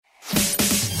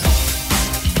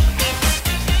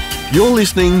You're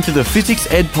listening to the Physics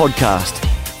Ed Podcast.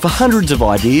 For hundreds of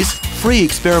ideas, free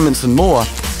experiments and more,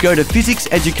 go to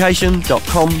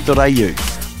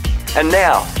physicseducation.com.au. And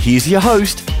now, here's your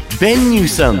host, Ben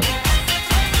Newsome.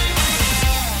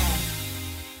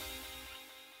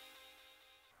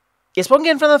 Yes, welcome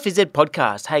again for another Phys Ed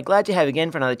podcast. Hey, glad to have you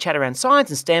again for another chat around science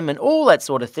and STEM and all that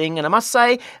sort of thing. And I must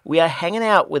say, we are hanging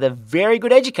out with a very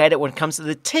good educator when it comes to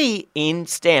the T in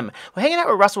STEM. We're hanging out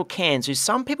with Russell Cairns, who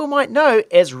some people might know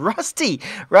as Rusty.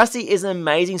 Rusty is an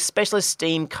amazing specialist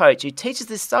STEAM coach who teaches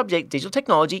this subject, digital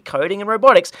technology, coding and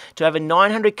robotics, to over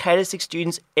 900 K-6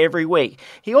 students every week.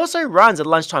 He also runs at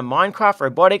lunchtime Minecraft,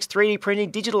 robotics, 3D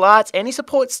printing, digital arts, and he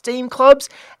supports STEAM clubs.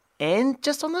 And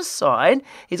just on the side,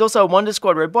 he's also a Wonder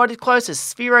Squad Robotics Close, a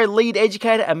Sphero lead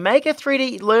educator, a Maker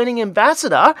 3D learning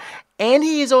ambassador, and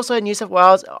he is also a New South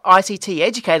Wales ICT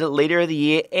Educator Leader of the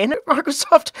Year and a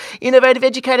Microsoft Innovative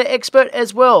Educator Expert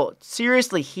as well.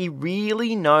 Seriously, he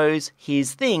really knows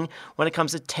his thing when it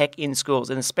comes to tech in schools,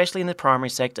 and especially in the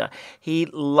primary sector. He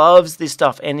loves this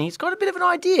stuff, and he's got a bit of an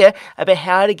idea about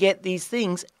how to get these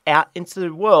things out into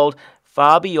the world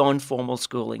far beyond formal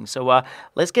schooling. So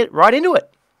let's get right into it.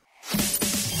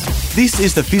 This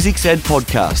is the Physics Ed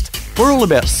Podcast. We're all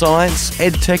about science,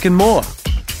 ed tech and more.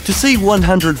 To see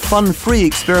 100 fun free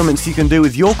experiments you can do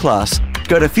with your class,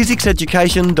 go to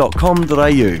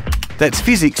physicseducation.com.au. That's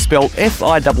physics spelled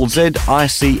F-I-Z-Z-I-C-S.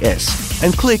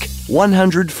 And click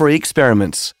 100 free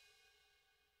experiments.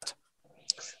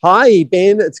 Hi,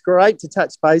 Ben. It's great to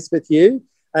touch base with you.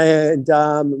 And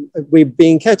we've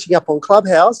been catching up on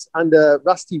Clubhouse under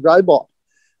Rusty Robot.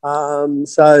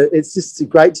 So it's just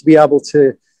great to be able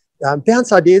to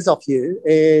bounce ideas off you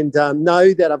and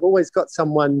know that I've always got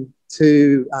someone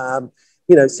to,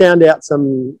 sound out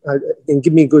some and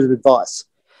give me good advice.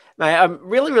 Mate, I'm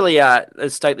really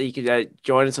stoked that you could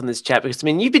join us on this chat because,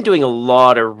 you've been doing a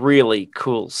lot of really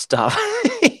cool stuff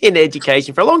in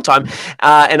education for a long time.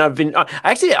 And I've been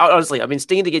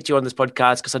stinging to get you on this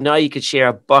podcast because I know you could share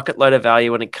a bucket load of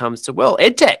value when it comes to,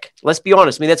 ed tech. Let's be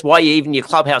honest. That's why even your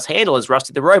Clubhouse handle is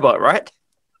Rusty the Robot, right?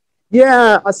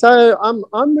 Yeah, so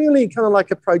I'm really kind of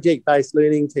like a project-based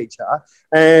learning teacher,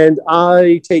 and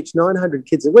I teach 900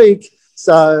 kids a week.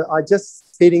 So I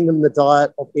just feeding them the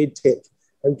diet of ed tech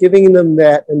and giving them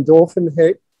that endorphin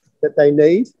hit that they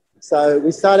need. So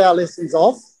we start our lessons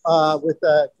off with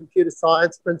a computer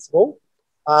science principle,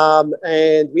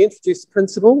 and we introduce the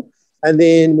principle, and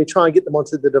then we try and get them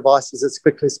onto the devices as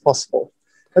quickly as possible.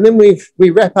 And then we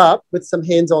wrap up with some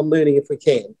hands-on learning if we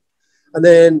can. And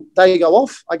then they go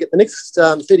off. I get the next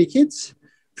 30 kids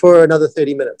for another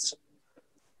 30 minutes.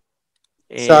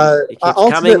 And so it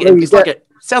keeps coming.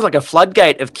 Sounds like a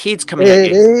floodgate of kids coming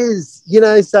at you. It is,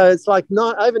 so it's like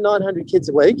over 900 kids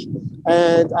a week.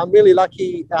 And I'm really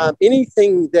lucky.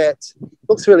 Anything that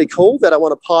looks really cool that I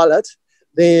want to pilot,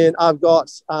 then I've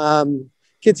got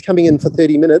kids coming in for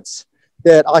 30 minutes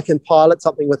that I can pilot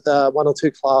something with one or two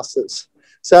classes.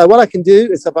 So what I can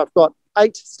do is if I've got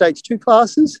 8 stage 2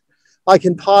 classes, I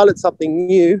can pilot something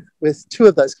new with 2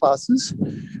 of those classes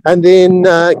and then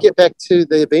get back to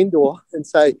the vendor and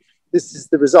say, this is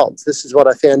the results. This is what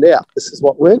I found out. This is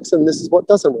what works and this is what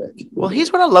doesn't work. Well,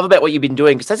 here's what I love about what you've been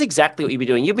doing, because that's exactly what you've been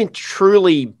doing. You've been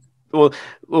truly,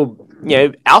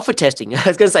 alpha testing. I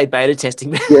was going to say beta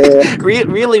testing. Yeah.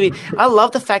 really, I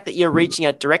love the fact that you're reaching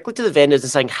out directly to the vendors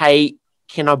and saying, hey,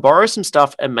 can I borrow some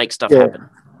stuff and make stuff happen?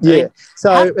 Yeah.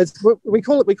 So we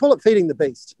call it feeding the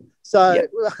beast. So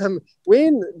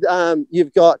when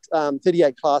you've got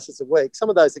 38 classes a week, some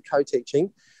of those are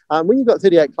co-teaching. When you've got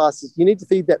 38 classes, you need to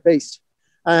feed that beast.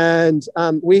 And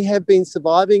we have been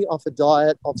surviving off a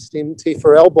diet of STEM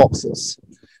T4L boxes.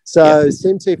 So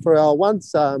STEM T4L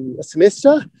once a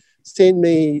semester, send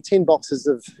me 10 boxes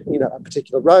of, a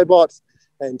particular robot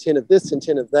and 10 of this and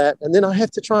 10 of that. And then I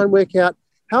have to try and work out,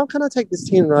 how can I take this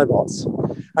 10 robots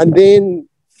and then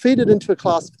feed it into a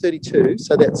class of 32?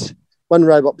 So that's one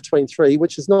robot between 3,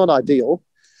 which is not ideal.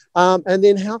 And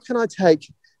then how can I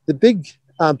take the big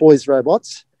boys'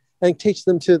 robots and teach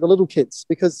them to the little kids,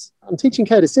 because I'm teaching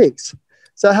K-6.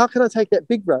 So how can I take that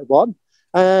big robot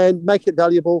and make it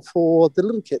valuable for the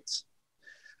little kids?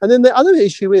 And then the other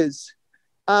issue is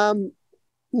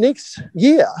next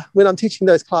year, when I'm teaching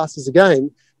those classes again,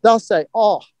 they'll say,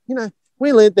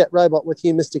 we learned that robot with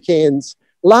you, Mr. Cairns,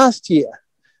 last year.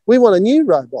 We want a new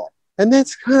robot. And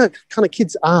that's kind of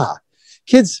kids are.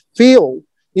 Kids feel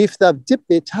if they've dipped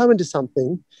their toe into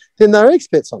something, then they're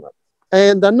experts on it.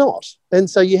 And they're not. And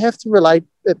so you have to relate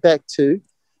it back to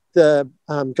the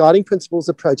guiding principles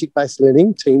of project-based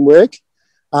learning, teamwork,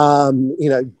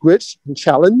 grit and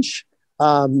challenge,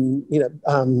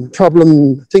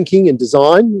 problem thinking and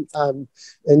design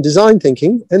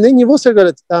thinking. And then you've also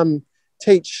got to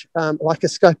teach like a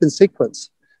scope and sequence.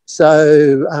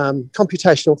 So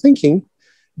computational thinking,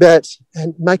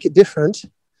 and make it different,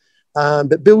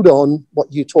 but build on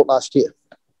what you taught last year.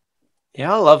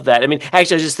 Yeah, I love that. I mean,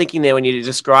 actually, I was just thinking there when you're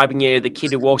describing the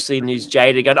kid who walks in who's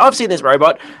jaded, going, "I've seen this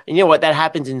robot," and you know what? That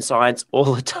happens in science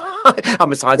all the time. I'm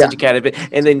a science educator, but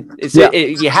and then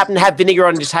you happen to have vinegar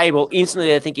on your table, instantly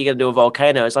they think you're going to do a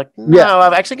volcano. It's like, no,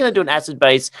 I'm actually going to do an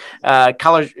acid-base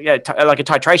color, like a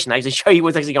titration, actually show you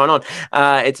what's actually going on.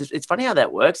 It's funny how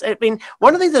that works. I mean,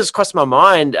 one of the things that's crossed my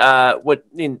mind,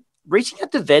 in reaching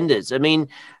out to vendors, I mean,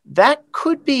 that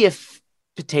could be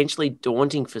potentially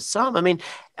daunting for some. I mean,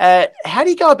 how do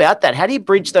you go about that? How do you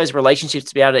bridge those relationships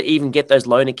to be able to even get those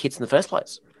loaner kits in the first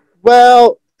place?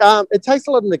 Well, it takes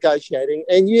a lot of negotiating,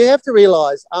 and you have to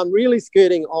realise I'm really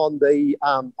skirting on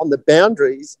the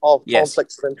boundaries of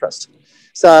conflicts of interest.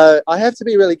 So I have to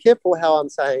be really careful how I'm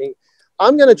saying,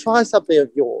 I'm going to try something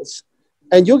of yours,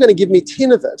 and you're going to give me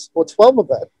 10 of it or 12 of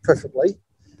it, preferably,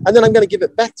 and then I'm going to give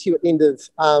it back to you at the end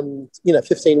of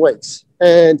 15 weeks,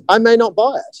 and I may not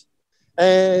buy it.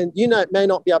 And may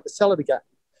not be able to sell it again.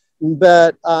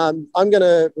 But I'm going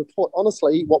to report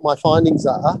honestly what my findings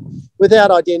are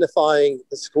without identifying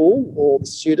the school or the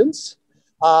students,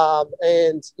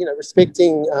 and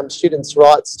respecting students'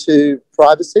 rights to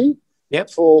privacy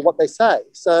for what they say.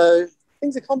 So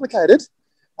things are complicated,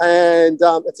 and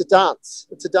it's a dance.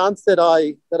 It's a dance that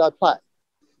I play.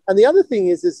 And the other thing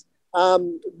is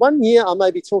 1 year I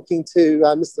may be talking to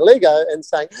Mr. Lego and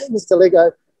saying, "Hey, Mr.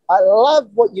 Lego, I love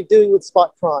what you're doing with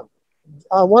Spike Prime.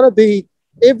 I want to be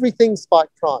everything Spike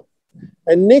Prime."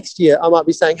 And next year, I might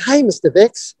be saying, "Hey, Mr.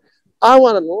 Vex, I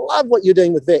want to love what you're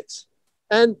doing with Vex."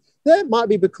 And that might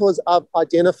be because I've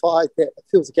identified that it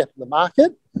fills a gap in the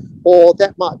market, or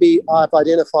that might be I've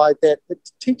identified that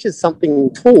it teaches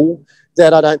something cool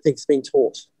that I don't think is being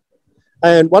taught.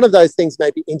 And one of those things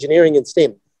may be engineering and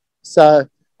STEM. So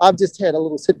I've just had a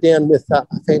little sit down with a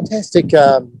fantastic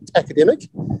academic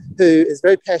who is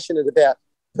very passionate about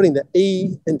putting the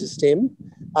E into STEM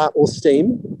or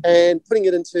STEAM and putting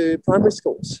it into primary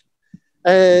schools.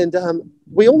 And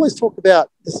we always talk about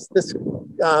this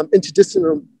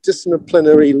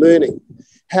interdisciplinary learning,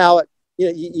 how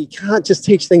you can't just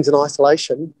teach things in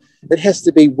isolation. It has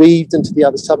to be weaved into the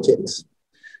other subjects.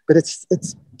 But it's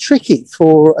tricky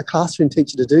for a classroom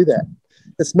teacher to do that.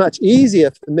 It's much easier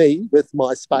for me with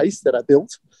my space that I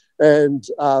built and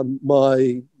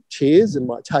my chairs and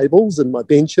my tables and my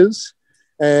benches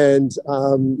and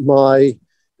my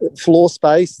floor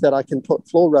space that I can put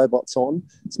floor robots on.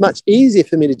 It's much easier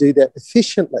for me to do that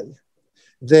efficiently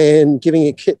than giving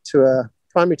a kit to a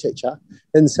primary teacher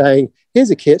and saying,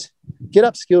 "Here's a kit, get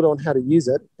upskilled on how to use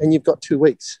it, and you've got 2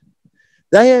 weeks."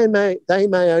 They may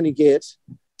only get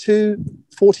 2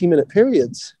 40-minute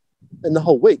periods in the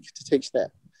whole week to teach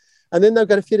that. And then they've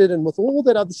got to fit it in with all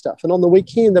that other stuff. And on the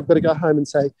weekend, they've got to go home and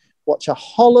say, watch a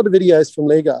whole lot of videos from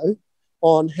Lego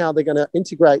on how they're going to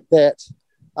integrate that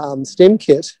STEM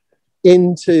kit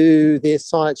into their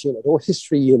science unit or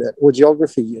history unit or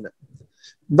geography unit.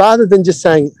 Rather than just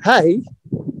saying, "Hey,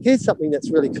 here's something that's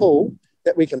really cool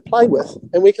that we can play with,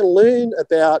 and we can learn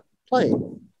about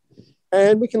playing.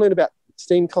 And we can learn about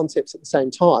STEAM concepts at the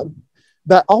same time.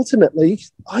 But ultimately,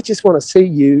 I just want to see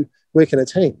you work in a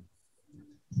team."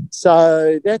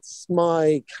 So that's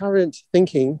my current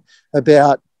thinking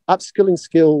about upskilling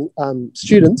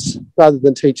students rather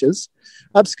than teachers,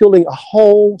 upskilling a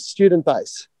whole student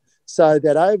base so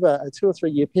that over a 2 or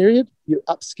 3 year period, you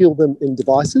upskill them in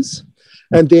devices,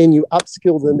 and then you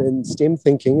upskill them in STEM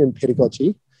thinking and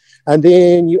pedagogy, and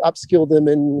then you upskill them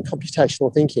in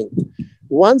computational thinking.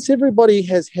 Once everybody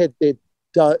has had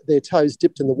their toes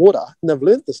dipped in the water and they've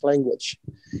learned this language,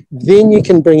 then you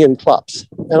can bring in clubs.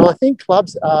 And I think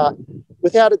clubs are,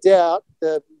 without a doubt,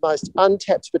 the most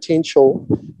untapped potential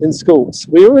in schools.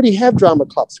 We already have drama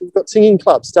clubs. We've got singing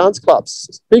clubs, dance clubs,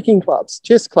 speaking clubs,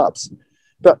 chess clubs,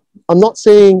 but I'm not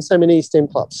seeing so many STEM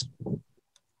clubs.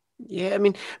 Yeah, I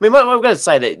mean, what I've got to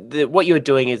say that what you're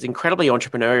doing is incredibly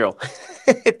entrepreneurial.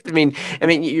 I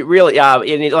mean, you really are,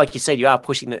 and like you said, you are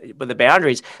pushing the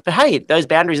boundaries. But hey, those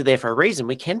boundaries are there for a reason.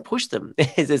 We can push them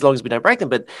as long as we don't break them.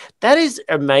 But that is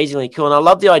amazingly cool, and I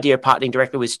love the idea of partnering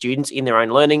directly with students in their own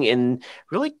learning, and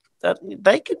really,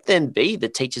 they could then be the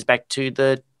teachers back to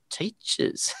the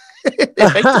teachers.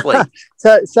 Effectively.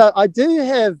 So I do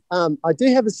have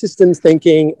a systems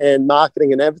thinking and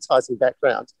marketing and advertising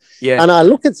background. Yeah. And I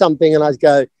look at something and I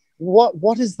go,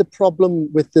 what is the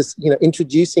problem with this,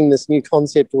 introducing this new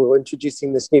concept or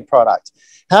introducing this new product?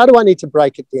 How do I need to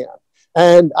break it down?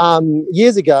 And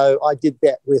years ago, I did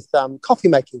that with coffee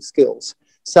making skills.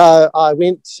 So I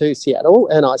went to Seattle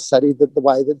and I studied the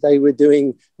way that they were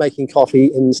making coffee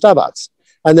in Starbucks.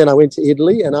 And then I went to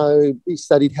Italy and I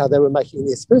studied how they were making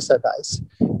the espresso base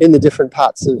in the different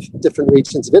parts of different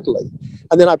regions of Italy.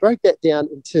 And then I broke that down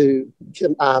into,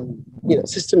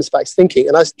 systems-based thinking.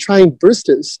 And I trained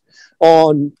baristas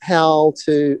on how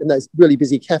to, in those really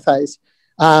busy cafes,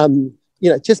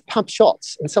 just pump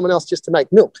shots and someone else just to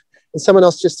make milk and someone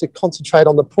else just to concentrate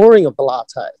on the pouring of the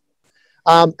latte.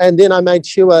 And then I made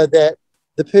sure that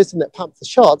the person that pumped the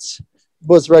shots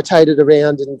was rotated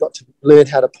around and got to learn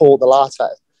how to pour the latte.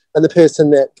 And the person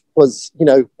that was,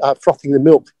 frothing the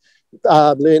milk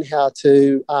learned how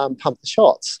to pump the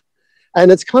shots.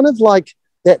 And it's kind of like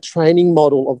that training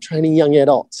model of training young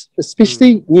adults,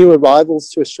 especially new arrivals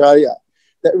to Australia,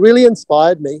 that really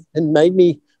inspired me and made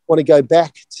me want to go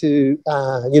back to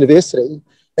university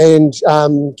and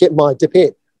get my dip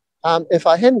ed. If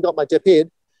I hadn't got my dip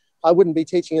ed, I wouldn't be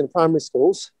teaching in primary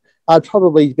schools. I'd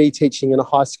probably be teaching in a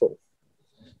high school.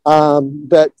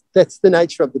 But that's the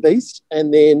nature of the beast.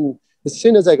 And then as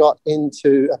soon as I got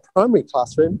into a primary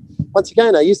classroom, once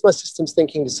again, I used my systems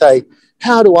thinking to say,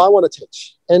 how do I want to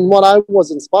teach? And what I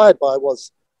was inspired by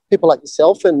was people like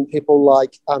yourself and people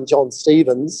like John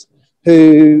Stevens,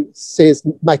 who says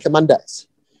Maker Mondays,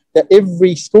 that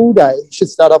every school day should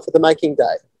start off with a making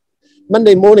day.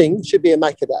 Monday morning should be a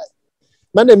maker day.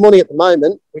 Monday morning at the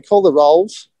moment, we call the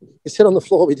rolls. We sit on the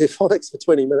floor, we do phonics for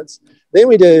 20 minutes. Then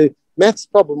we do maths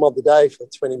problem of the day for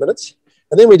 20 minutes.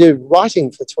 And then we do writing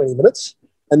for 20 minutes.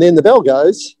 And then the bell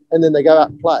goes, and then they go out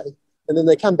and play. And then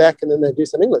they come back, and then they do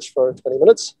some English for 20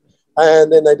 minutes.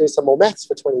 And then they do some more maths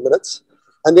for 20 minutes.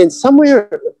 And then somewhere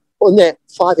on that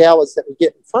 5 hours that we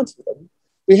get in front of them,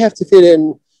 we have to fit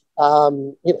in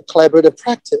collaborative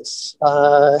practice,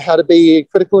 how to be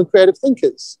critical and creative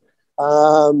thinkers,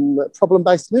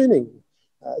 problem-based learning,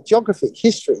 geography,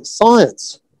 history,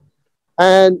 science.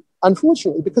 And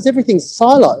unfortunately, because everything's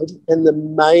siloed and the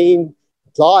main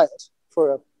diet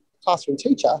for a classroom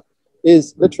teacher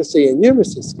is literacy and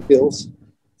numeracy skills,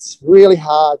 it's really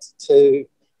hard to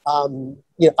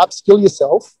upskill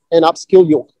yourself and upskill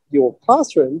your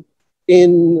classroom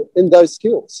in those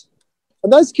skills.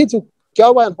 And those kids will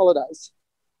go away on holidays,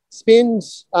 spend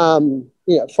 5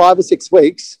 or 6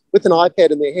 weeks with an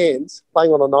iPad in their hands,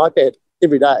 playing on an iPad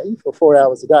every day for 4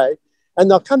 hours a day,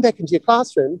 and they'll come back into your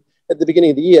classroom at the beginning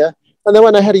of the year and they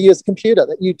won't know how to use a computer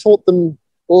that you taught them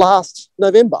last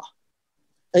November.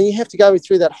 And you have to go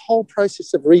through that whole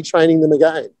process of retraining them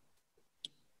again.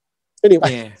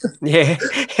 Anyway. Yeah.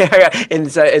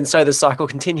 and so the cycle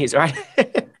continues, right?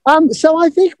 So I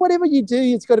think whatever you do,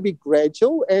 it's got to be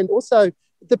gradual, and also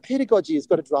the pedagogy has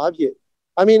got to drive you.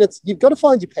 I mean, you've got to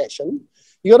find your passion.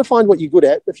 You've got to find what you're good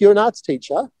at. If you're an arts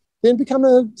teacher, then become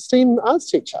a STEAM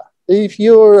arts teacher. If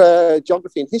you're a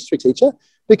geography and history teacher,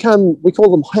 we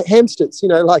call them hamsters,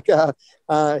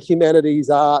 humanities,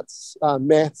 arts,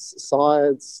 maths,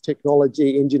 science,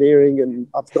 technology, engineering, and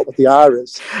I forgot what the R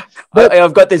is. But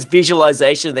I've got this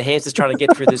visualization of the hamsters trying to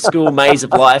get through the school maze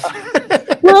of life.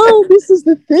 Well, this is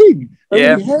the thing. We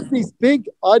have these big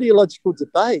ideological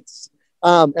debates.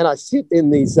 And I sit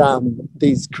in these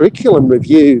curriculum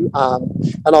review,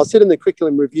 and I'll sit in the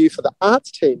curriculum review for the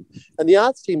arts team, and the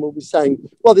arts team will be saying,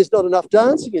 well, there's not enough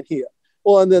dancing in here.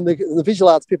 And then the visual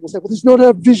arts people will say, well, there's not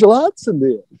enough visual arts in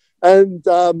there. And,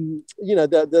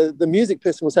 the music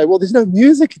person will say, well, there's no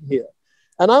music in here.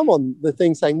 And I'm on the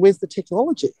thing saying, where's the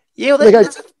technology? Yeah, well,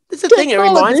 that's the thing. It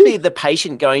reminds me of the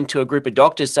patient going to a group of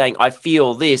doctors saying, I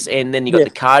feel this. And then you got the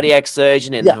cardiac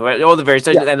surgeon and all the various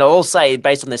surgeons, and they'll all say,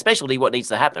 based on their specialty, what needs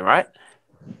to happen, right?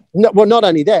 No, well, not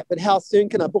only that, but how soon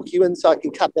can I book you in so I can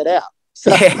cut that out?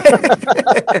 So.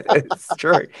 It's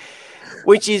true.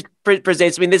 Which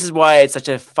presents, this is why it's such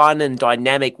a fun and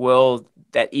dynamic world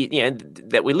that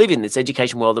that we live in, this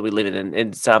education world that we live in. And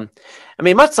it's, I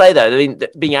must say though,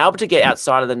 being able to get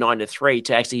outside of the 9 to 3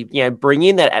 to actually, bring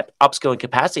in that upskilling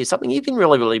capacity is something you've been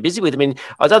really, really busy with. I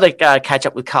was able to catch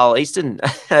up with Carl Easton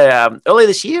earlier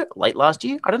this year, late last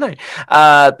year, I don't know.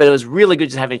 But it was really good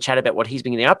just having a chat about what he's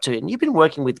been getting up to. And you've been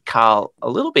working with Carl a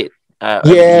little bit over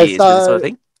the years with this sort of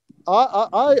thing.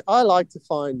 I like to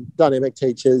find dynamic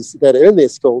teachers that are in their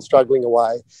school struggling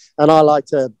away, and I like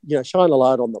to shine a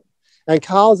light on them. And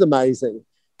Carl's amazing.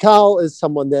 Carl is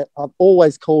someone that I've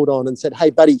always called on and said,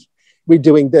 hey, buddy, we're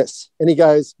doing this. And he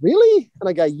goes, really? And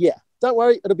I go, yeah, don't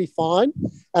worry, it'll be fine.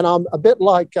 And I'm a bit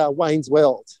like Wayne's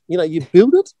World. You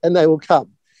build it and they will come.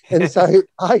 And so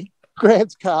I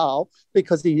grabbed Carl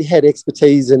because he had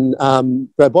expertise in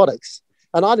robotics.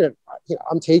 And I didn't,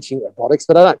 I'm teaching robotics,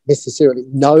 but I don't necessarily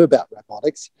know about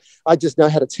robotics. I just know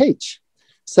how to teach.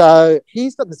 So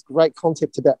he's got this great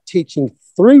concept about teaching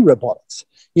through robotics,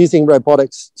 using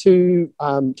robotics to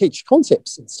teach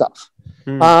concepts and stuff.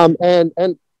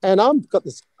 And I've got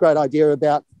this great idea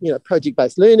about,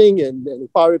 project-based learning and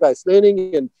inquiry-based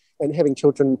learning and having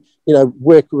children,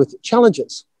 work with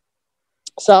challenges.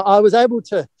 So I was able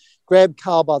to grab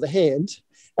Carl by the hand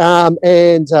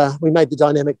and we made the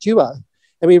dynamic duo.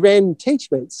 And we ran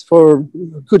teach meets for a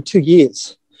good 2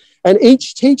 years. And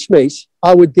each teach meet,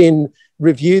 I would then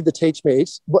review the teach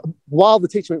meet while the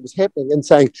teach meet was happening and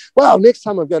saying, well, next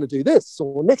time I'm going to do this,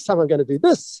 or next time I'm going to do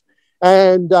this.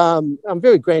 And I'm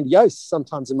very grandiose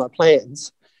sometimes in my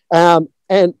plans.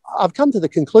 And I've come to the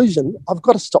conclusion, I've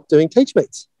got to stop doing teach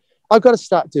meets. I've got to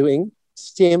start doing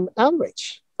STEM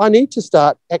outreach. I need to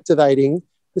start activating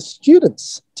the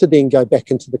students to then go back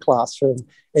into the classroom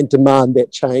and demand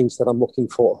that change that I'm looking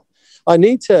for. I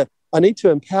need to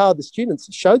empower the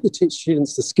students, show the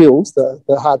students the skills, the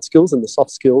hard skills and the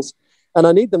soft skills, and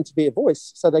I need them to be a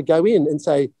voice. So they go in and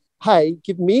say, hey,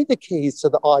 give me the keys to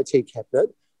the IT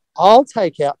cabinet. I'll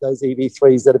take out those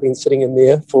EV3s that have been sitting in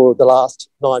there for the last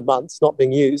 9 months, not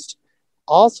being used.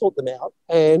 I'll sort them out,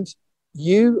 and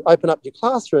you open up your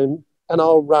classroom and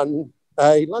I'll run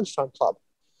a lunchtime club.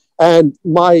 And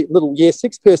my little year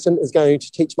 6 person is going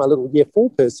to teach my little year 4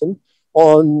 person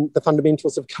on the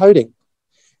fundamentals of coding.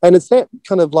 And it's that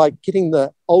kind of like getting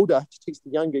the older to teach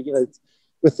the younger,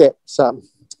 with that,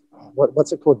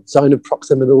 what's it called, zone of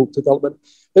proximal development.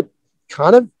 But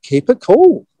kind of keep it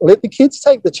cool. Let the kids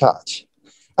take the charge.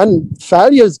 And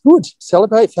failure is good.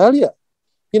 Celebrate failure.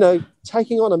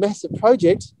 Taking on a massive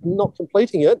project and not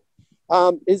completing it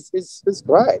is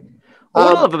great. What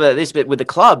I love about this bit with the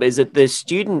club is that the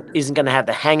student isn't going to have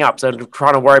the hang-ups of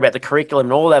trying to worry about the curriculum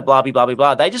and all that blah, blah, blah,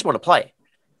 blah. They just want to play.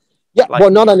 Yeah, well,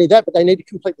 not only that, but they need to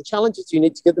complete the challenges. You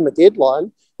need to give them a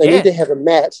deadline. They need to have a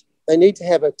mat. They need to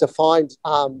have a defined,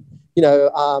 so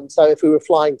if we were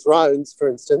flying drones, for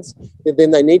instance,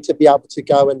 then they need to be able to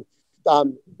go and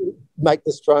make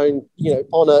this drone,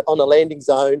 on a landing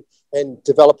zone and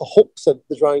develop a hook so that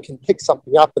the drone can pick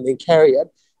something up and then carry it.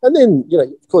 And then,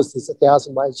 of course, there's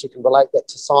 1,000 ways you can relate that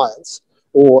to science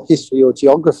or history or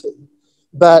geography.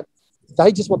 But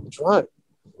they just want the drone.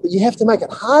 But you have to make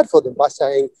it hard for them by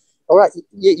saying, all right,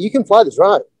 you can fly the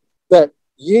drone, but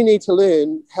you need to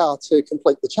learn how to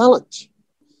complete the challenge.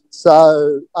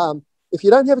 So if you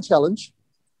don't have a challenge,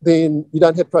 then you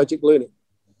don't have project learning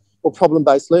or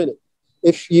problem-based learning.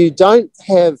 If you don't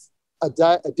have a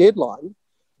deadline,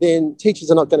 then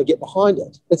teachers are not going to get behind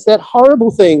it. It's that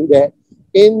horrible thing that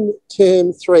in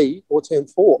term 3 or term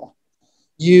 4,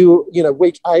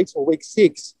 week 8 or week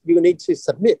 6, you need to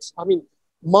submit. I mean,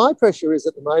 my pressure is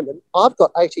at the moment, I've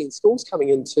got 18 schools coming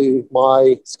into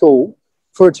my school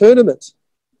for a tournament.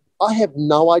 I have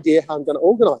no idea how I'm going to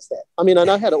organise that. I mean, I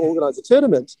know how to organise a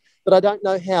tournament, but I don't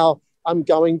know how I'm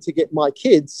going to get my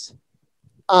kids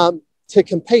to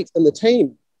compete in the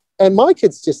team. And my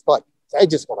kids they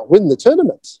just want to win the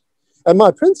tournament. And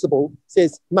my principal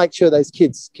says, make sure those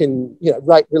kids can,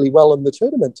 rate really well in the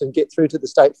tournament and get through to the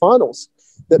state finals.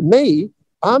 But me,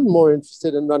 I'm more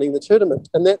interested in running the tournament.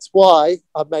 And that's why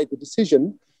I've made the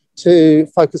decision to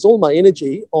focus all my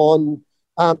energy on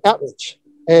outreach.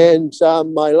 And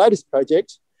my latest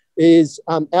project is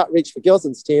outreach for girls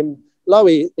in STEM, low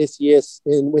SES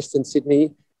in Western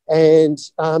Sydney, and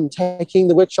taking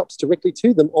the workshops directly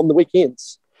to them on the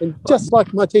weekends. And just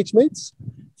like my teach meets,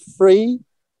 free,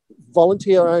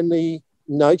 volunteer only,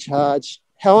 no charge.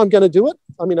 How I'm going to do it?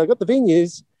 I mean, I've got the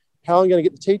venues. How I'm going to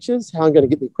get the teachers, how I'm going to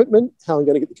get the equipment, how I'm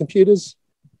going to get the computers,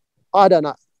 I don't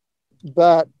know.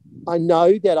 But I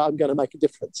know that I'm going to make a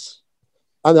difference.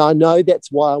 And I know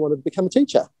that's why I want to become a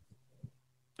teacher.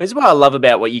 This is what I love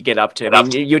about what you get up to. I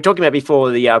mean, you were talking about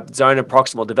before the zone of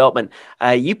proximal development.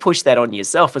 You push that on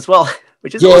yourself as well,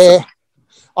 which is awesome.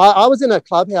 I was in a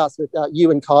clubhouse with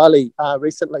you and Kylie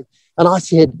recently, and I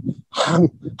said,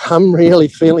 I'm really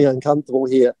feeling uncomfortable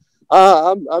here.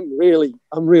 I'm really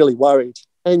worried.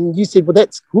 And you said, well,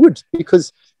 that's good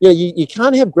because, you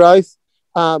can't have growth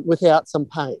without some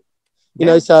pain.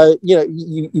 So,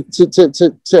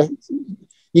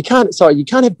 you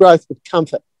can't have growth with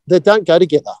comfort. They don't go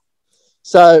together.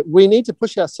 So we need to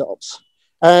push ourselves.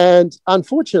 And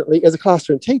unfortunately, as a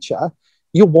classroom teacher,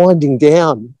 you're winding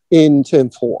down in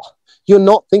term 4. You're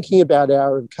not thinking about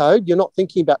hour of code. You're not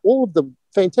thinking about all of the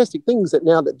fantastic things that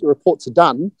now that the reports are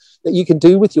done that you can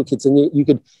do with your kids, and you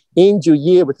could end your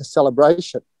year with a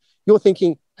celebration. You're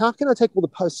thinking, how can I take all the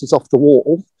posters off the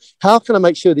wall? How can I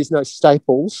make sure there's no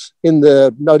staples in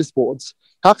the notice boards?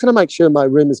 How can I make sure my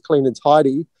room is clean and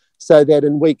tidy so that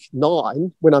in week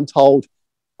 9, when I'm told,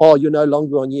 oh, you're no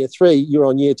longer on year 3, you're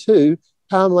on year 2,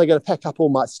 how am I going to pack up all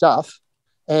my stuff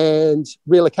and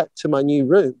relocate to my new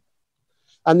room?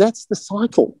 And that's the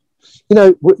cycle. You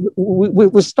know,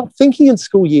 we stopped thinking in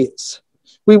school years.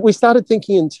 We started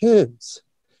thinking in terms.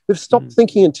 We've stopped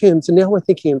thinking in terms, and now we're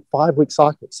thinking in 5-week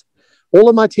cycles. All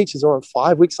of my teachers are on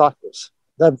 5-week cycles.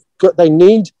 They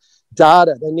need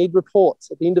data. They need reports.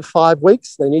 At the end of 5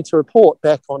 weeks, they need to report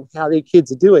back on how their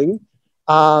kids are doing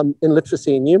in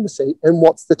literacy and numeracy and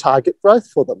what's the target growth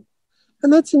for them.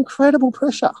 And that's incredible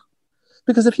pressure,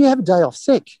 because if you have a day off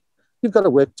sick, you've got to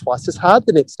work twice as hard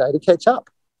the next day to catch up.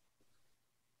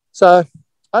 So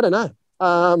I don't know.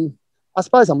 I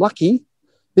suppose I'm lucky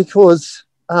because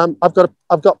I've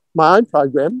got my own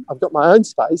program. I've got my own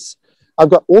space. I've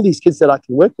got all these kids that I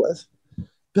can work with,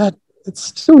 but it's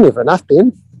still never enough,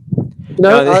 Ben. You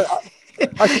know,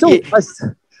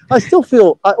 I still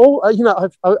feel I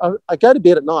go to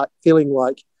bed at night feeling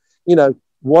like, you know,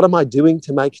 what am I doing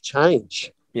to make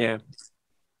change? Yeah.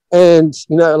 And,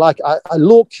 you know, like I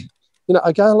look, you know,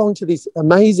 I go along to these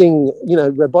amazing, you know,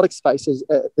 robotic spaces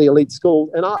at the elite school,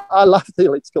 and I love the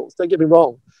elite schools, don't get me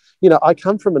wrong. You know, I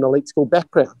come from an elite school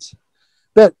background,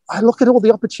 but I look at all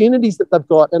the opportunities that they've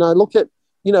got, and I look at,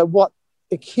 you know, what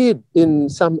a kid in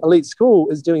some elite school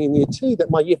is doing in year 2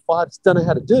 that my year 5s don't know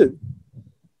how to do.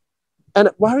 And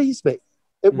it worries me.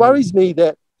 It worries me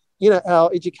that, you know, our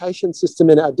education system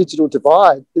and our digital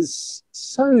divide is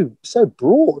so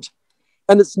broad.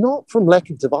 And it's not from lack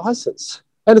of devices,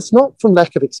 and it's not from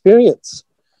lack of experience.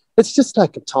 It's just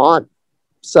lack of time.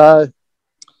 So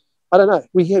I don't know.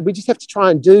 We just have to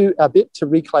try and do our bit to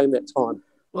reclaim that time.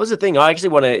 Well, that's the thing. I actually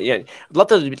want to, I'd love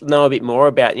to know a bit more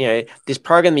about, this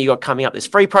program that you got coming up, this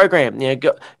free program,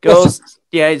 girls,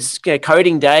 it's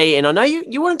coding day. And I know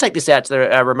you want to take this out to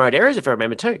the remote areas, if I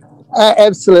remember too.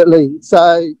 Absolutely.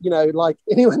 So, you know, like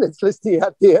anyone that's listening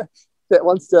out there that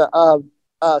wants to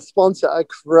sponsor a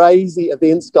crazy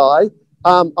events guy,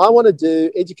 I want to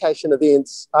do education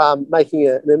events, making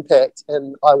an impact.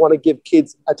 And I want to give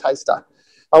kids a taster.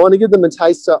 I want to give them a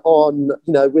taster on,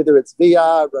 you know, whether it's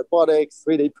VR, robotics,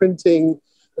 3D printing.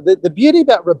 The beauty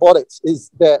about robotics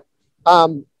is that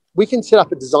we can set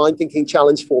up a design thinking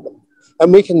challenge for them,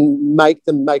 and we can make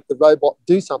them make the robot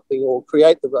do something or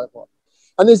create the robot.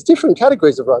 And there's different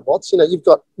categories of robots. You know, you've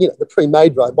got, you know, the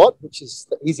pre-made robot, which is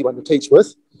the easy one to teach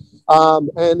with.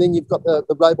 And then you've got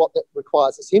the robot that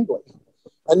requires assembly.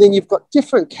 And then you've got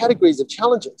different categories of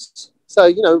challenges. So,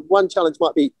 you know, one challenge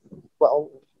might be,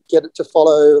 well, get it to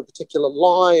follow a particular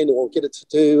line, or get it to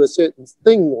do a certain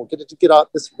thing, or get it to get up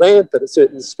this ramp at a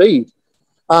certain speed.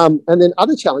 And then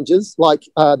other challenges like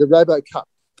the RoboCup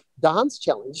dance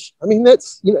challenge. I mean,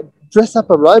 that's, you know, dress up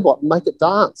a robot and make it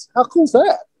dance. How cool is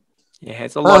that? Yeah,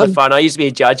 it's a lot of fun. I used to be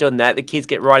a judge on that. The kids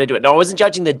get right into it. No, I wasn't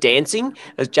judging the dancing.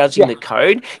 I was judging the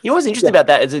code. You know what's interesting about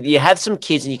that is that you have some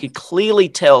kids and you could clearly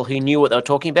tell who knew what they were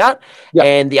talking about,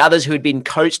 and the others who had been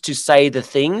coached to say the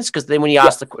things, because then when you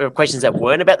ask the questions that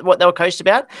weren't about what they were coached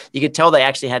about, you could tell they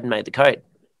actually hadn't made the code.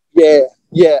 Yeah.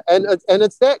 And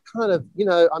it's that kind of, you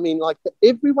know, I mean, like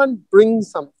everyone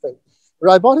brings something.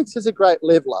 Robotics is a great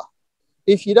leveler.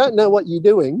 If you don't know what you're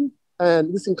doing,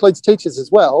 and this includes teachers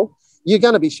as well, you're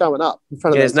going to be showing up in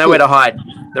front of There's nowhere to hide.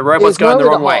 The robot's going the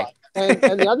wrong way.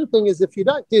 And the other thing is, if you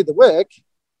don't do the work,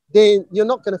 then you're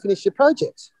not going to finish your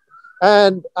project.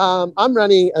 And I'm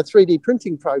running a 3D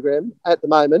printing program at the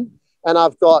moment, and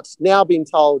I've got now been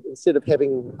told, instead of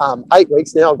having 8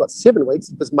 weeks, now I've got 7 weeks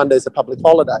because Monday's a public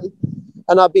holiday.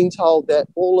 And I've been told that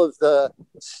all of the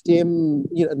STEM,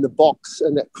 you know, in the box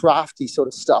and that crafty sort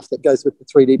of stuff that goes with the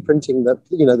 3D printing,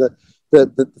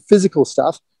 the physical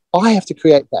stuff, I have to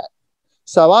create that.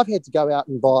 So I've had to go out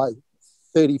and buy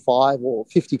 35 or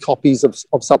 50 copies of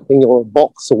something, or a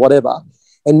box or whatever.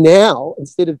 And now,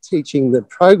 instead of teaching the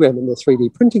program and the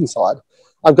 3D printing side,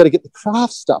 I've got to get the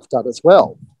craft stuff done as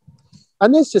well.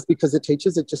 And that's just because the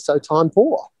teachers are just so time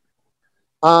poor.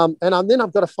 And then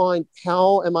I've got to find,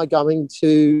 how am I going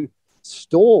to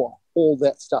store all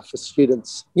that stuff for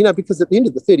students? You know, because at the end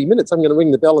of the 30 minutes, I'm going to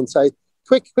ring the bell and say,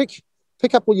 quick,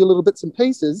 pick up all your little bits and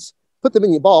pieces, put them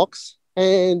in your box,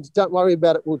 and don't worry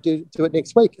about it. We'll do it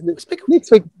next week. And next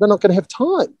week, they're not going to have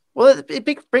time. Well,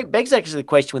 it begs actually the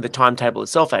question with the timetable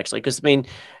itself, actually, because I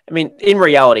mean, in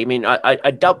reality,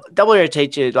 I double your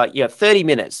teacher, like, 30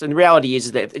 minutes. And the reality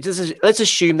is that let's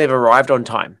assume they've arrived on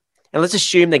time, and let's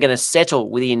assume they're going to settle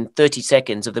within 30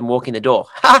 seconds of them walking the door.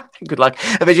 Good luck.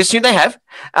 If they just assume they have,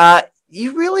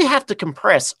 you really have to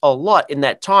compress a lot in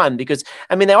that time, because,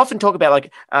 they often talk about,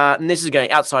 like, and this is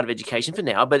going outside of education for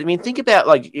now, but think about,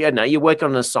 like, you're working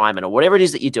on an assignment or whatever it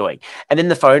is that you're doing, and then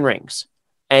the phone rings.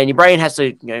 and your brain has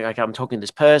to, okay, I'm talking to this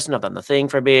person, I've done the thing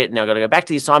for a bit, now I've got to go back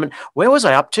to the assignment. Where was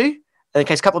I up to? In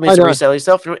case a couple of minutes to resell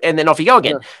yourself, and then off you go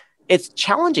again. It's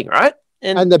challenging, right?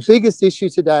 And the biggest issue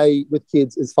today with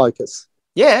kids is focus.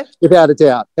 Yeah. Without a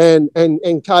doubt. And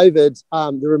COVID,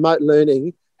 the remote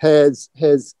learning has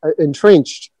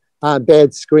entrenched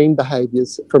bad screen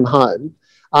behaviours from home.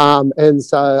 And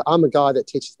so I'm a guy that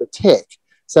teaches the tech.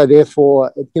 So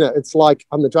therefore, it's like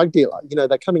I'm the drug dealer.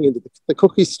 They're coming into the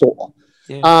cookie store.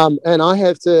 Yeah. And I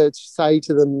have to say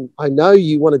to them, I know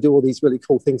you want to do all these really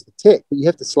cool things with tech, but you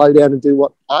have to slow down and do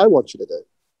what I want you to do.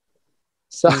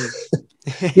 So,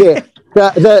 yeah,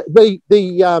 the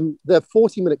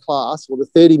 40-minute class or the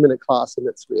 30-minute class in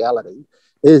its reality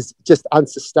is just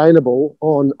unsustainable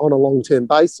on a long-term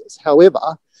basis. However,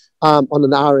 on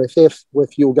an RFF,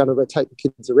 if you're going to rotate the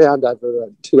kids around over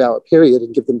a 2-hour period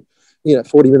and give them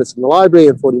 40 minutes in the library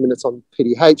and 40 minutes on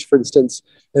PDH, for instance,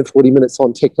 and 40 minutes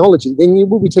on technology, then you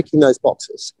will be ticking those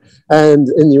boxes. And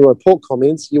in your report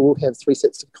comments, you will have 3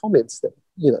 sets of comments that,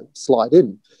 slide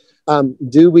in.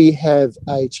 Do we have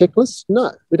a checklist?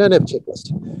 No, we don't have a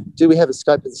checklist. Do we have a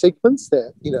scope and sequence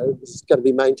that, is going to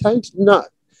be maintained? No.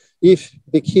 If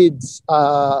the kids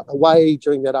are away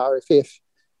during that RFF,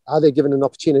 are they given an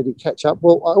opportunity to catch up?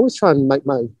 Well, I always try and make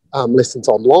my lessons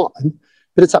online,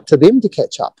 but it's up to them to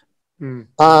catch up.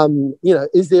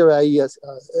 Is there a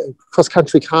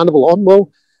cross-country carnival on?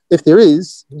 Well, if there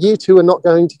is, year 2 are not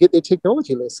going to get their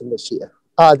technology lesson this year,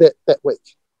 that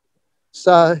week.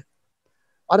 So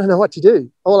I don't know what to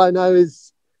do. All I know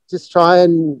is just try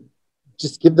and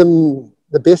just give them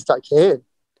the best I can.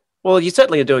 Well, you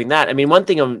certainly are doing that. I mean, one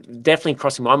thing I'm definitely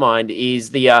crossing my mind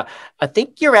is I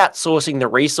think you're outsourcing the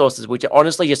resources, which are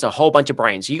honestly just a whole bunch of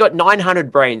brains. You got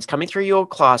 900 brains coming through your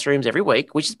classrooms every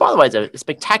week, which is, by the way, is a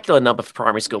spectacular number for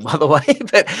primary school, by the way,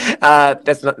 but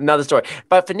that's another story.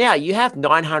 But for now, you have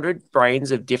 900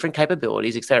 brains of different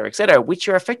capabilities, et cetera, which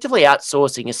you're effectively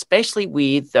outsourcing, especially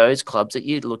with those clubs that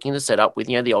you're looking to set up with,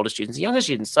 the older students and younger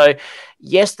students. So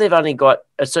yes, they've only got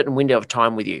a certain window of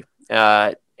time with you.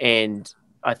 And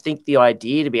I think the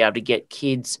idea to be able to get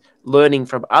kids learning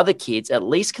from other kids at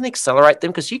least can accelerate them,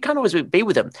 because you can't always be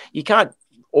with them. You can't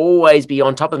always be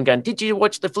on top of them going, did you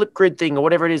watch the Flipgrid thing or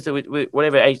whatever it is,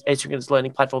 whatever asynchronous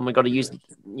learning platform we've got to use,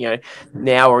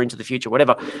 now or into the future,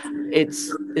 whatever.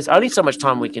 There's only so much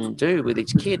time we can do with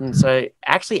each kid. And so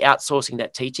actually outsourcing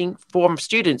that teaching for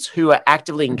students who are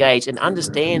actively engaged and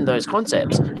understand those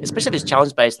concepts, especially if it's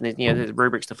challenge-based and there's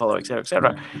rubrics to follow, et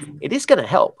cetera, it is going to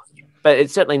help. But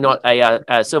it's certainly not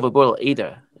a silver bullet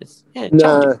either. It's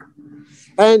challenging.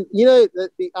 And,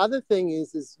 the other thing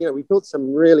is we built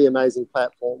some really amazing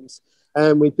platforms,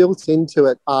 and we built into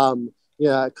it,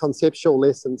 conceptual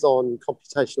lessons on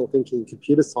computational thinking and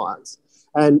computer science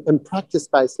and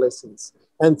practice-based lessons.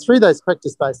 And through those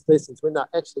practice-based lessons, when they're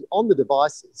actually on the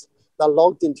devices, they're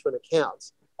logged into an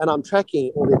account, and I'm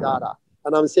tracking all their data.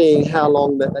 And I'm seeing how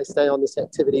long that they stay on this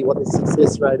activity, what their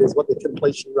success rate is, what their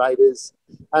completion rate is.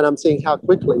 And I'm seeing how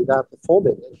quickly they're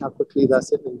performing and how quickly they're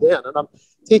settling down. And I'm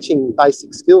teaching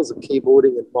basic skills of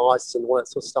keyboarding and mice and all that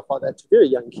sort of stuff like that to very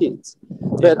young kids.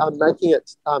 But I'm making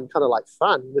it kind of like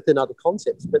fun within other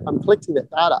concepts. But I'm collecting that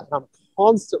data, and I'm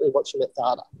constantly watching that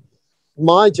data.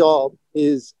 My job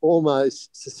is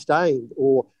almost sustained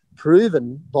or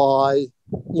proven by,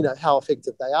 how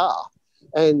effective they are.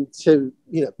 And to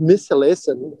miss a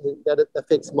lesson, that it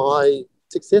affects my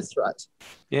success rate.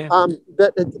 Yeah.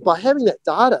 But by having that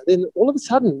data, then all of a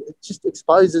sudden it just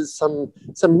exposes some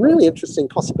really interesting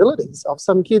possibilities of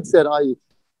some kids that I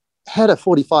had a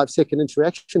 45-second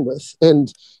interaction with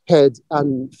and had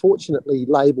unfortunately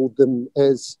labelled them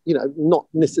as not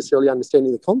necessarily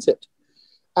understanding the concept,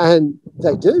 and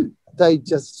they do. They're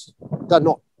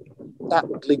not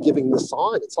outwardly giving the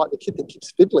sign. It's like the kid that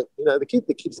keeps fiddling. The kid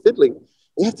that keeps fiddling.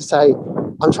 You have to say,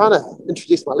 I'm trying to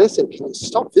introduce my lesson. Can you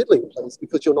stop fiddling, please?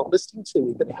 Because you're not listening to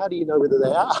me. But how do you know whether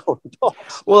they are or not?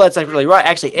 Well, that's really right.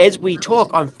 Actually, as we talk,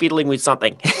 I'm fiddling with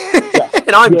something.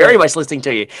 And I'm very much listening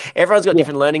to you. Everyone's got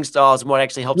different learning styles and what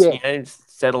actually helps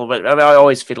settle. But I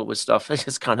always fiddle with stuff. I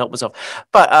just can't help myself.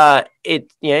 But I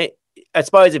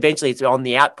suppose eventually it's on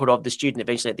the output of the student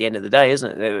eventually at the end of the day,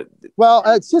 isn't it? Well,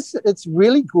 it's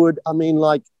really good. I mean,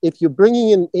 like if you're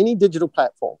bringing in any digital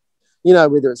platform,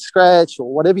 whether it's Scratch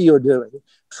or whatever you're doing,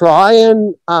 try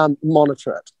and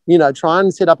monitor it. Try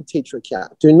and set up a teacher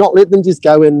account. Do not let them just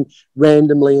go in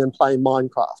randomly and play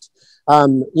Minecraft.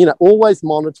 Always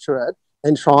monitor it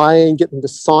and try and get them to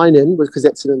sign in, because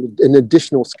that's an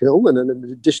additional skill and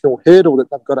an additional hurdle that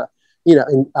they've got to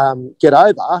get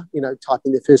over.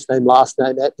 Typing their first name, last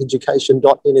name at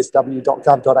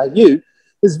education.nsw.gov.au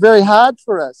is very hard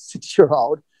for a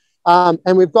 6-year-old.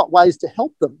 And we've got ways to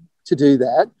help them to do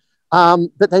that,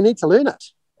 but they need to learn it.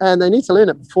 And they need to learn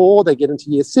it before they get into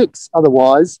year 6.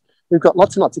 Otherwise, we've got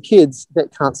lots and lots of kids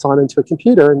that can't sign into a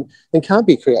computer and can't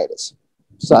be creators.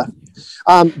 So,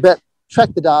 but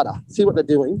track the data, see what they're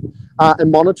doing,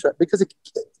 and monitor it, because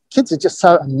kids are just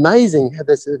so amazing, have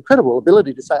this incredible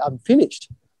ability to say, I'm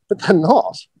finished, but they're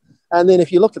not. And then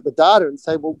if you look at the data and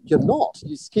say, well, you're not.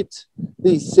 You skipped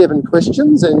these 7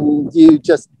 questions and you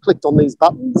just clicked on these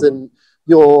buttons and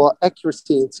your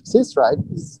accuracy and success rate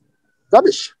is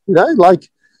rubbish.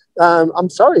 I'm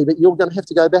sorry, but you're going to have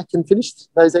to go back and finish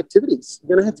those activities.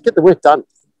 You're going to have to get the work done.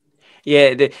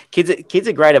 Yeah, the kids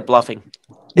are great at bluffing.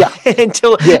 Yeah.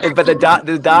 But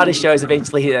the data shows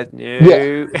eventually that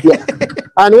no. Yeah.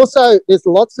 And also, there's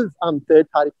lots of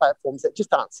third-party platforms that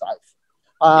just aren't safe.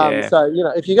 So,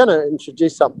 if you're going to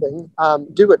introduce something,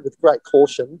 do it with great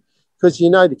caution, because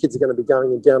the kids are going to be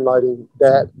going and downloading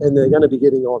that, and they're going to be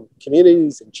getting on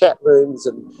communities and chat rooms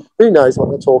and who knows what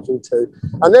they're talking to.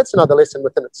 And that's another lesson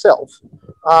within itself.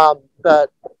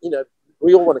 But,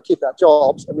 we all want to keep our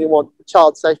jobs and we want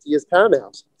child safety as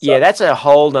paramount. So. Yeah, that's a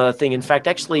whole nother thing. In fact,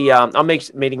 actually, I'm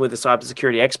meeting with a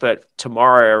cybersecurity expert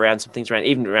tomorrow around some things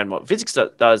around what physics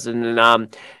does. And,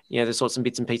 they sort some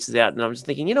bits and pieces out. And I'm just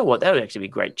thinking, you know what, that would actually be a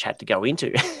great chat to go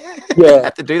into. Yeah.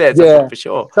 Have to do that at some point for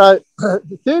sure. So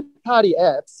the third-party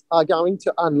apps are going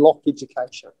to unlock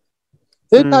education.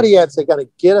 Third-party apps are going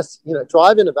to get us,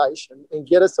 drive innovation and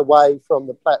get us away from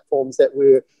the platforms that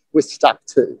we're stuck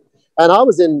to. And I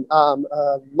was in a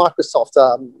Microsoft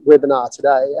webinar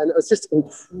today, and it was just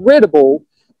incredible,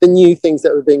 the new things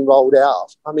that were being rolled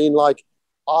out. I mean, I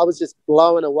was just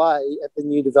blown away at the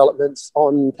new developments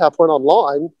on PowerPoint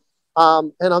Online.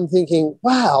 And I'm thinking,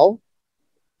 wow,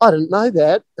 I didn't know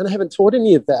that, and I haven't taught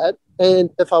any of that.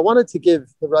 And if I wanted to give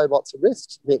the robots a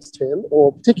rest next term,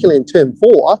 or particularly in term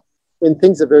 4, when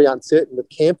things are very uncertain with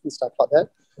camp and stuff like that,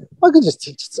 I could just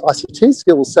teach ICT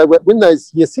skills. So when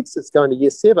those year 6s go into year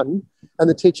 7 and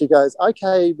the teacher goes,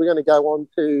 okay, we're going to go on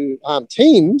to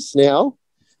Teams now,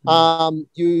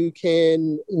 you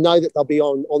can know that they'll be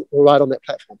on that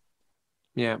platform.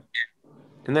 Yeah.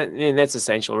 And that's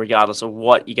essential regardless of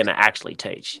what you're going to actually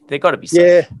teach. They've got to be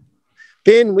safe. Yeah.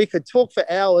 Ben, we could talk for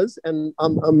hours, and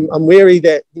I'm wary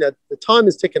that the time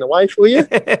is ticking away for you.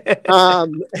 Well,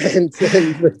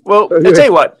 I'll tell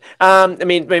you what.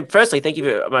 Firstly, thank you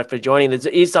very much for joining.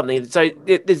 There's something. So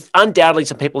there's undoubtedly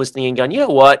some people listening and going, you know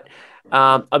what?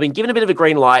 I've been given a bit of a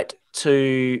green light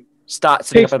to start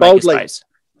setting up a makerspace.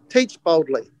 Teach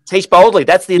boldly. Teach boldly.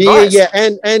 That's the advice. Yeah,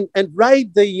 and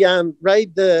raid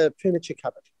the furniture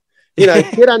cupboard.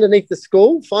 Get underneath the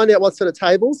school, find out what sort of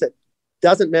tables that.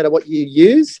 Doesn't matter what you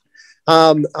use.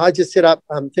 I just set up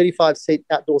 35-seat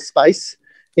outdoor space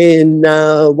in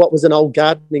what was an old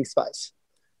gardening space.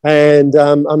 And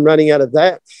I'm running out of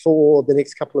that for the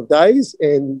next couple of days.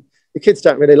 And the kids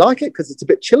don't really like it because it's a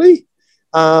bit chilly.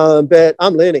 But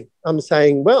I'm learning. I'm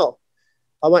saying, well,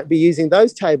 I won't be using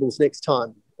those tables next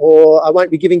time. Or I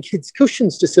won't be giving kids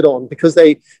cushions to sit on because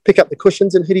they pick up the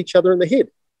cushions and hit each other in the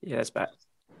head. Yeah, that's bad.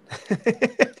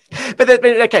 But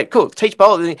okay, cool. Teach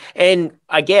boldly, and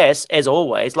I guess, as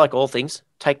always, like all things,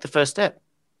 take the first step.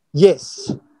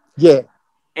 Yes. Yeah.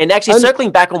 And actually,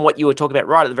 circling back on what you were talking about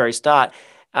right at the very start,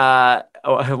 I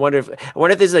wonder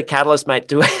if there's a catalyst, mate,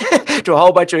 to to a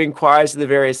whole bunch of inquiries to the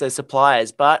various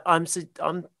suppliers. But I'm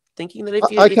thinking that if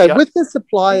you with the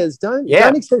suppliers, don't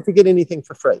expect to get anything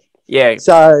for free. Yeah.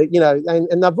 So,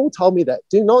 and they've all told me that.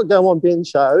 Do not go on Ben's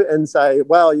show and say,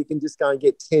 well, you can just go and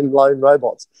get 10 lone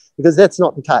robots, because that's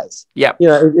not the case. Yeah.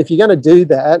 If you're going to do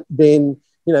that, then,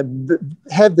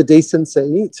 have the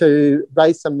decency to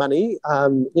raise some money,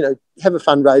 have a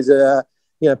fundraiser,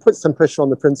 put some pressure on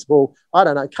the principal. I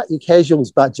don't know, cut your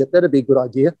casuals budget. That'd be a good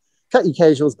idea. Cut your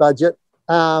casuals budget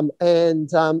and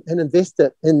invest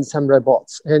it in some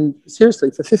robots. And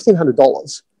seriously, for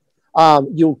 $1,500,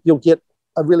 you'll get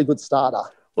a really good starter.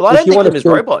 Well, I don't think of them as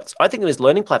robots. I think of them as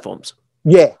learning platforms.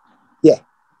 Yeah.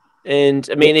 And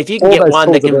I mean, if you can get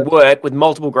one that can work with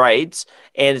multiple grades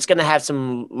and it's going to have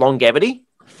some longevity,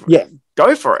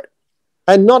 go for it.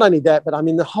 And not only that, but I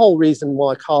mean, the whole reason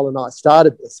why Kyle and I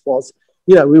started this was,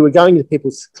 we were going to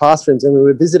people's classrooms and we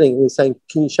were visiting and we were saying,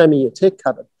 can you show me your tech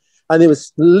cupboard? And there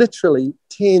was literally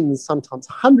tens, sometimes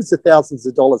hundreds of thousands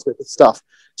of dollars worth of stuff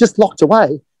just locked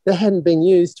away that hadn't been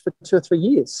used for 2 or 3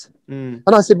 years. And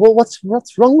I said, well, what's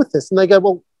wrong with this? And they go,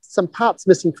 well, some parts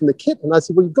missing from the kit. And I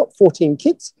said, well, you've got 14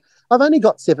 kits. I've only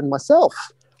got 7 myself.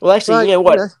 Well, actually, you know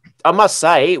what? I must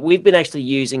say, we've been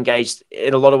actually engaged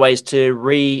in a lot of ways to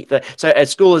so at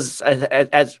school as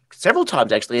several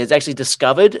times actually has actually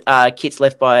discovered kits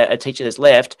left by a teacher that's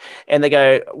left, and they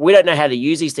go, we don't know how to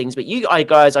use these things, but you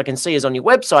guys, I can see is on your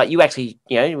website, you actually,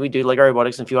 we do Lego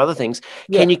robotics and a few other things.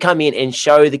 Can you come in and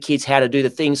show the kids how to do the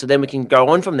things so then we can go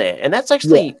on from there? And that's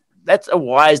actually that's a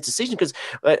wise decision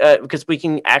because we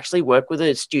can actually work with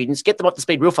the students, get them up to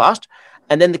speed real fast,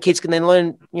 and then the kids can then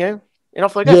learn, and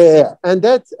off they go. Yeah, and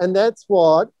that's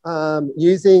what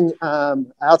using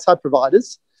outside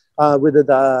providers, whether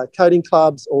the coding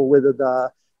clubs or whether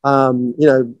the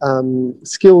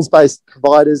skills-based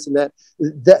providers, and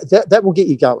that will get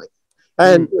you going.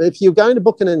 And if you're going to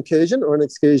book an incursion or an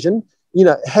excursion,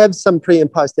 have some pre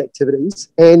and post activities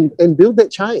and build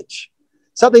that change.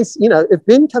 Something's, if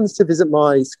Ben comes to visit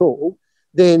my school,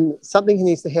 then something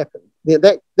needs to happen.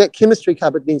 That chemistry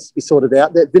cupboard needs to be sorted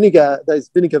out. Those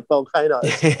vinegar volcanoes,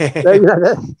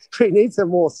 we need some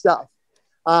more stuff.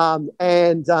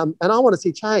 And I want to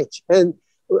see change. And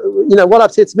what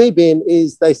upsets me, Ben,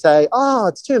 is they say, "Oh,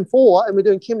 it's term 4 and we're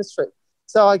doing chemistry."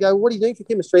 So I go, "What are you doing for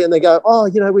chemistry?" And they go, "Oh,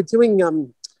 we're doing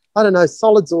I don't know,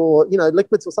 solids or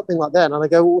liquids or something like that." And I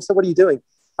go, "Well, so what are you doing?"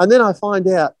 And then I find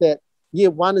out that Year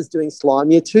 1 is doing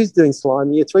slime, Year 2 is doing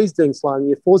slime, Year 3 is doing slime,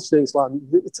 Year 4 is doing slime.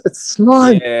 It's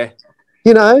slime. Yeah.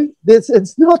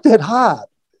 It's not that hard.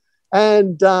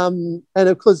 And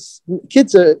of course,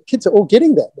 kids are all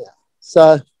getting that now.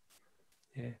 So,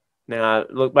 yeah. Now,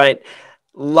 look, mate,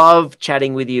 love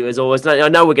chatting with you as always. I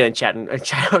know we're going to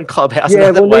chat on Clubhouse in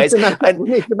other ways. We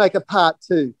need to make a part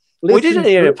 2. We did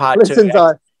need a part 2.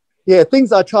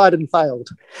 Things I tried and failed.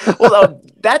 Well,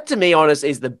 that to me, honest,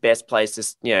 is the best place to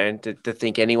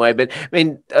think anyway. But I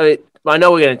mean, I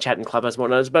know we're going to chat in Clubhouse and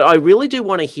whatnot, but I really do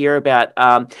want to hear about.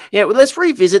 Let's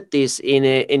revisit this in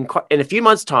a few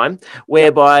months' time,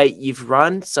 whereby you've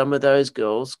run some of those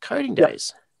girls' coding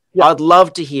days. Yep. I'd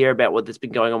love to hear about what's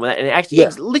been going on with that, and actually,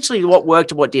 it's literally what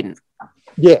worked and what didn't.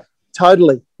 Yeah,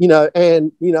 totally.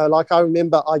 Like I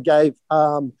remember, I gave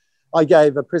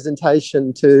a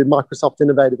presentation to Microsoft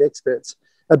Innovative Experts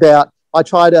about I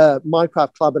tried a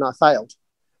Minecraft club and I failed.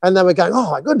 And they were going,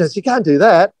 "Oh, my goodness, you can't do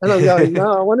that." And I'm going,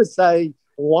 "No, I want to say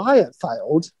why it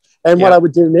failed and what I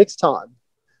would do next time."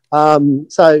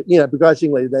 So,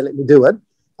 begrudgingly, they let me do it.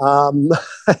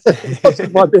 It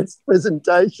wasn't my best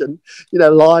presentation,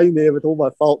 lying there with all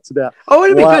my faults about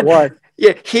it'd be good. Why.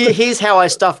 Yeah, here's how I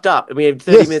stuffed up. And we have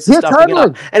 30 minutes of stuffing it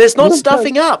up. And it's not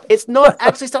stuffing up. It's not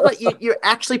actually stuff like you're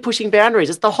actually pushing boundaries.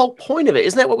 It's the whole point of it.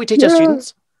 Isn't that what we teach our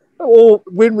students? Or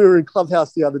when we were in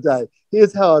Clubhouse the other day,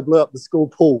 here's how I blew up the school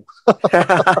pool.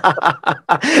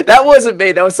 That wasn't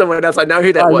me. That was someone else. I know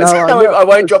who that was. I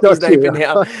won't drop his name for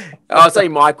now. I'll say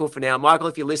Michael for now. Michael,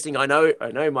 if you're listening, I know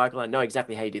Michael. I know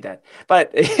exactly how you did that.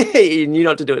 But you knew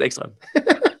not to do it next time.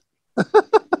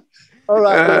 All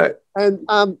right.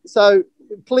 So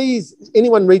please,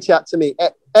 anyone reach out to me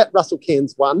at Russell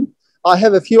Cairns 1. I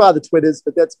have a few other Twitters,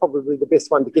 but that's probably the best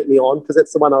one to get me on because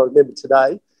that's the one I remember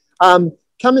today.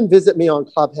 Come and visit me on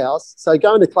Clubhouse. So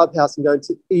go into Clubhouse and go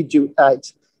into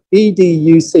EDUC8,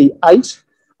 EDUC8.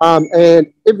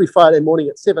 And every Friday morning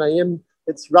at 7 a.m,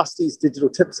 it's Rusty's Digital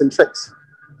Tips and Tricks.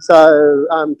 So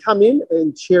come in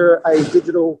and share a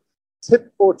digital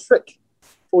tip or trick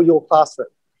for your classroom.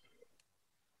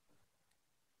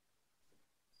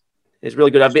 It's really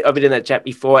good. I've been in that chat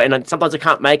before, and sometimes I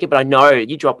can't make it, but I know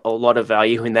you drop a lot of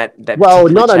value in that. Well,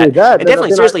 not chat. Only that, and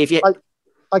definitely, seriously, if you.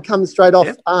 I come straight off.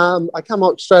 I come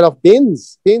out straight off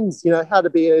Ben's. How to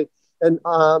be an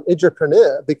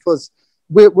entrepreneur, because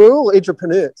we're all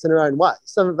entrepreneurs in our own way.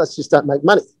 Some of us just don't make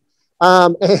money.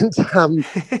 Kylie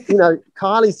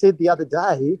said the other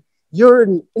day, "You're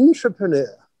an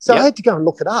entrepreneur." So I had to go and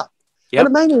look it up. Yep.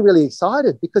 And it made me really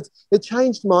excited because it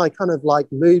changed my kind of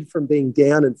like mood from being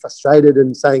down and frustrated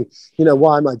and saying,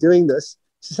 why am I doing this,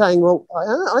 to saying, well,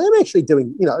 I am actually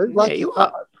doing, you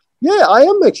are. Yeah, I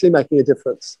am actually making a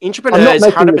difference. Entrepreneurs,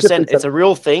 100%. It's a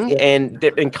real thing. Yeah. And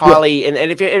Kylie, and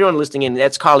if you're everyone listening in,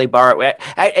 that's Kylie Burrett.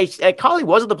 Kylie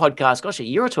was on the podcast, a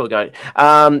year or two ago.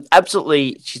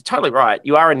 Absolutely, she's totally right.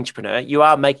 You are an entrepreneur. You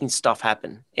are making stuff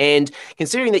happen. And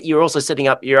considering that you're also setting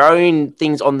up your own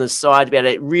things on the side about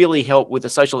it, really help with the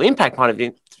social impact point of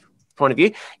view.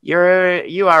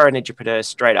 You are an entrepreneur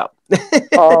straight up.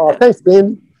 Oh, thanks,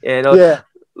 Ben. Yeah.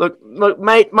 Look,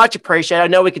 mate, much appreciated. I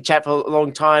know we could chat for a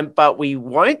long time, but we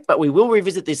won't. But we will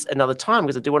revisit this another time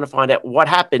because I do want to find out what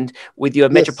happened with your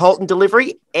metropolitan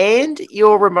delivery and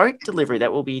your remote delivery.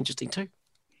 That will be interesting too.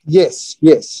 Yes.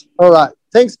 All right.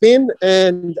 Thanks, Ben.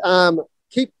 And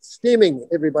keep steaming,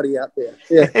 everybody out there.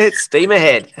 Yeah. Steam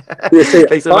ahead. Yeah,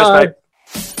 thanks so much, mate.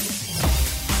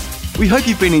 We hope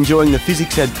you've been enjoying the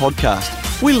Physics Ed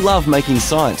podcast. We love making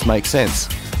science make sense.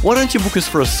 Why don't you book us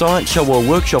for a science show or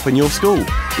workshop in your school?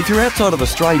 If you're outside of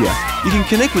Australia, you can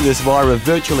connect with us via a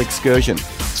virtual excursion.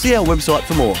 See our website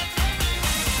for more.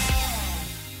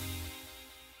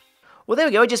 Well, there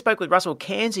we go. I just spoke with Russell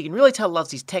Cairns. You can really tell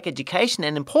loves his tech education,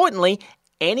 and importantly,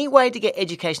 any way to get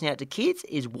education out to kids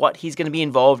is what he's going to be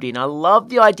involved in. I love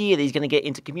the idea that he's going to get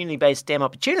into community-based STEM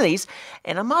opportunities,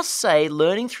 and I must say,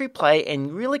 learning through play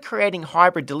and really creating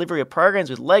hybrid delivery of programs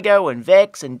with Lego and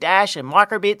Vex and Dash and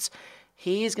Microbits,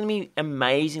 he is going to be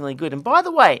amazingly good. And by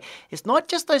the way, it's not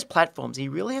just those platforms. He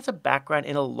really has a background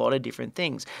in a lot of different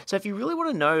things. So if you really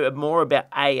want to know more about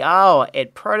AR or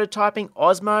ed prototyping,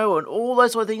 Osmo, and all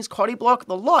those sort of things, Codiblock,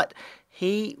 the lot,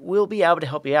 he will be able to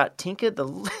help you out. Tinker,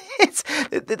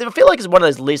 I feel like it's one of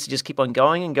those lists that just keep on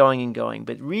going and going and going.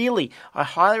 But really, I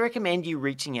highly recommend you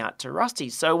reaching out to Rusty.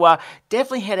 So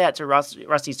definitely head out to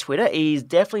Rusty's Twitter. He's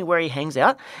definitely where he hangs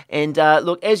out. And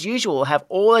look, as usual, we'll have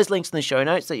all those links in the show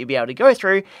notes that you'll be able to go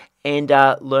through and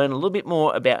learn a little bit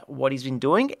more about what he's been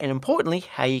doing and, importantly,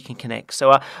 how you can connect.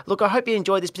 So look, I hope you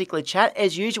enjoyed this particular chat.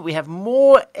 As usual, we have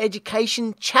more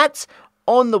education chats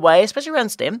on the way, especially around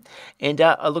STEM, and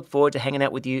I look forward to hanging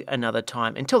out with you another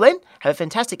time. Until then, have a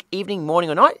fantastic evening, morning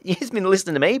or night. You've been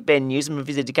listening to me, Ben Newsom of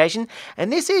Phys Education,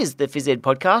 and this is the Phys Ed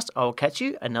Podcast. I will catch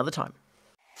you another time.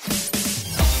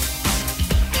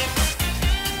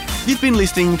 You've been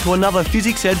listening to another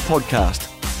Physics Ed podcast.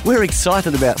 We're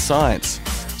excited about science.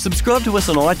 Subscribe to us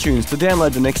on iTunes to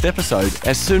download the next episode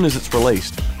as soon as it's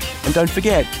released. And don't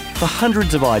forget, for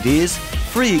hundreds of ideas,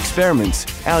 free experiments,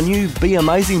 our new Be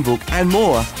Amazing book and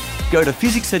more, go to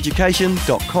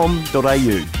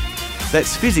physicseducation.com.au.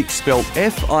 That's physics spelled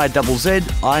F-I-Z-Z-I-C-S.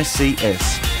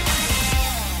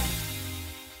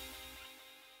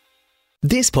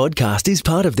 This podcast is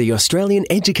part of the Australian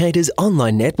Educators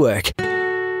Online Network.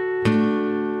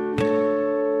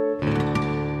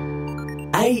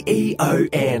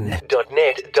 aeon.net.au